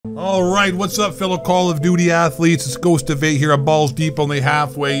All right, what's up, fellow Call of Duty athletes? It's Ghost of 8 here, balls deep, only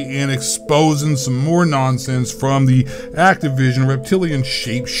halfway in, exposing some more nonsense from the Activision reptilian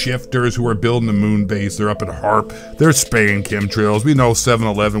shapeshifters who are building the moon base. They're up at HARP. They're spraying chemtrails. We know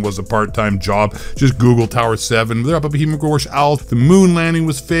 7-Eleven was a part-time job. Just Google Tower 7. They're up at Bohemian Gorge Owl. The moon landing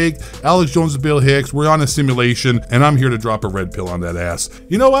was fake. Alex Jones and Bill Hicks. We're on a simulation, and I'm here to drop a red pill on that ass.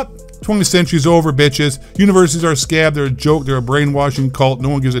 You know what? 20th century's over, bitches. Universities are a scab, they're a joke, they're a brainwashing cult, no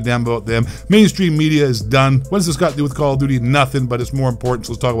one gives a damn about them. Mainstream media is done. What does this got to do with Call of Duty? Nothing, but it's more important,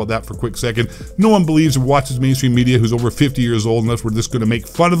 so let's talk about that for a quick second. No one believes or watches mainstream media who's over 50 years old unless we're just gonna make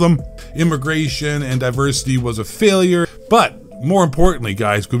fun of them. Immigration and diversity was a failure, but more importantly,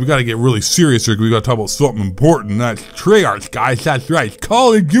 guys, because we got to get really serious here, because we got to talk about something important. That's Treyarch, guys. That's right.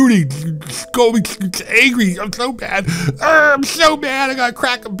 Call of Duty. Angry. I'm so mad. I'm so mad. I got to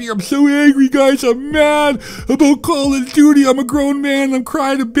crack a beer. I'm so angry, guys. I'm mad about Call of Duty. I'm a grown man. I'm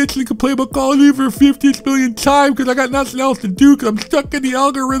crying and bitching and complaining about Call of Duty for 50 million times because I got nothing else to do because I'm stuck in the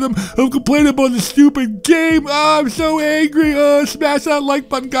algorithm of complaining about the stupid game. I'm so angry. Smash that like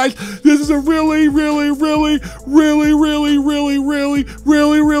button, guys. This is a really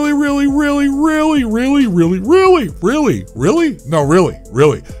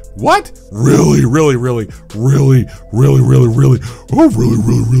what?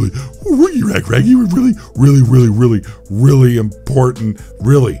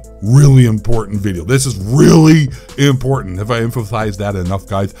 Really, important video. This is really important. Have I emphasized that enough,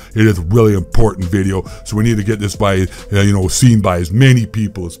 guys? It is a really important video, so we need to get this by, seen by as many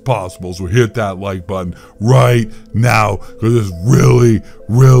people as possible. So hit that like button right now, because it's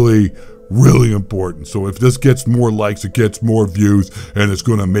really important. So if this gets more likes, it gets more views, and it's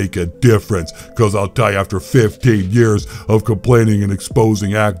gonna make a difference. Because I'll tell you, after 15 years of complaining and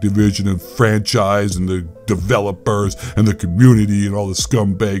exposing Activision and franchise and the developers and the community and all the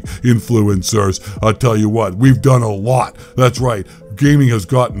scumbag influencers, I'll tell you what, we've done a lot. That's right. Gaming has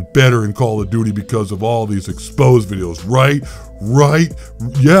gotten better in Call of Duty because of all these exposed videos, right?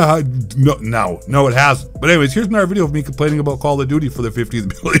 Yeah, no, it hasn't. But anyways, here's another video of me complaining about Call of Duty for the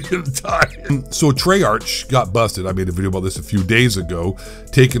 50th millionth time. So Treyarch got busted. I made a video about this a few days ago,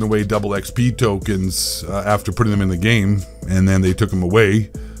 taking away double XP tokens after putting them in the game, and then they took them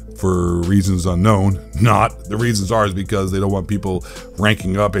away for reasons unknown. Not. The reasons are is because they don't want people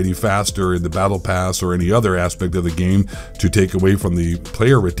ranking up any faster in the battle pass or any other aspect of the game to take away from the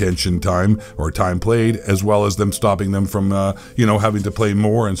player retention time or time played, as well as them stopping them from, having to play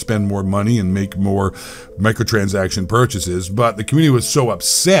more and spend more money and make more microtransaction purchases. But the community was so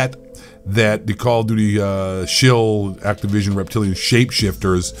upset that the Call of Duty shill Activision reptilian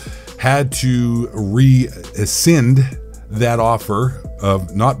shapeshifters had to rescind that offer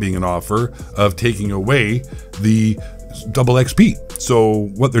of not being an offer of taking away the double XP. So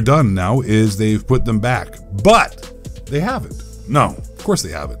what they're done now is they've put them back, but they haven't. No, of course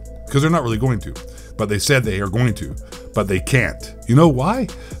they haven't, because they're not really going to, but they said they are going to, but they can't. You know why?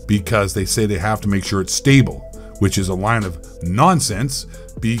 Because they say they have to make sure it's stable, which is a line of nonsense,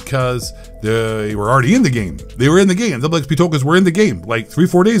 because they were already in the game. They were in the game. Double XP tokens were in the game like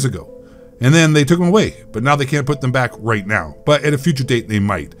 3-4 days ago. And then they took them away, but now they can't put them back right now. But at a future date, they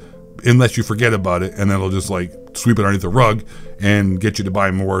might, unless you forget about it, and then it'll just like sweep it underneath the rug and get you to buy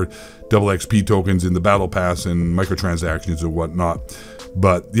more double XP tokens in the battle pass and microtransactions and whatnot.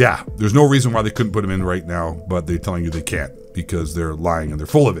 But yeah, there's no reason why they couldn't put them in right now, but they're telling you they can't because they're lying and they're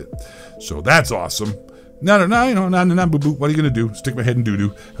full of it. So that's awesome. No, boo-boo. What are you gonna do? Stick my head in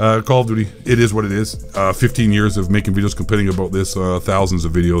doo-doo. Call of Duty, it is what it is. 15 years of making videos complaining about this, thousands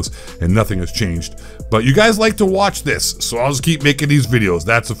of videos, and nothing has changed. But you guys like to watch this, so I'll just keep making these videos.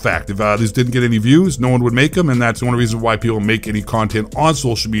 That's a fact. If these didn't get any views, no one would make them, and that's the only reason why people make any content on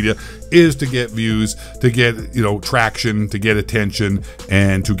social media is to get views, to get, traction, to get attention,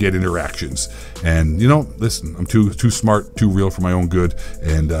 and to get interactions. And, listen, I'm too smart, too real for my own good,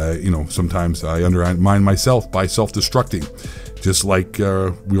 and, sometimes I undermine myself by self-destructing, just like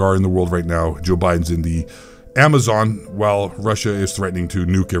we are in the world right now. Joe Biden's in the Amazon while Russia is threatening to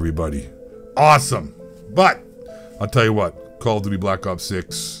nuke everybody. Awesome. But I'll tell you what, Call of Duty Black Ops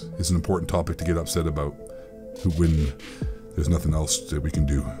 6 is an important topic to get upset about when there's nothing else that we can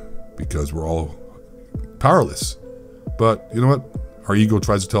do, because we're all powerless. But you know what? Our ego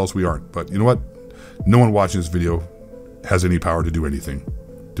tries to tell us we aren't. But you know what? No one watching this video has any power to do anything,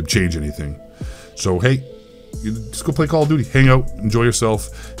 to change anything. So hey, you just go play Call of Duty, hang out, enjoy yourself,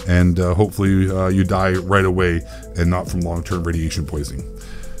 and hopefully you die right away and not from long-term radiation poisoning.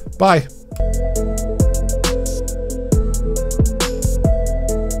 Bye.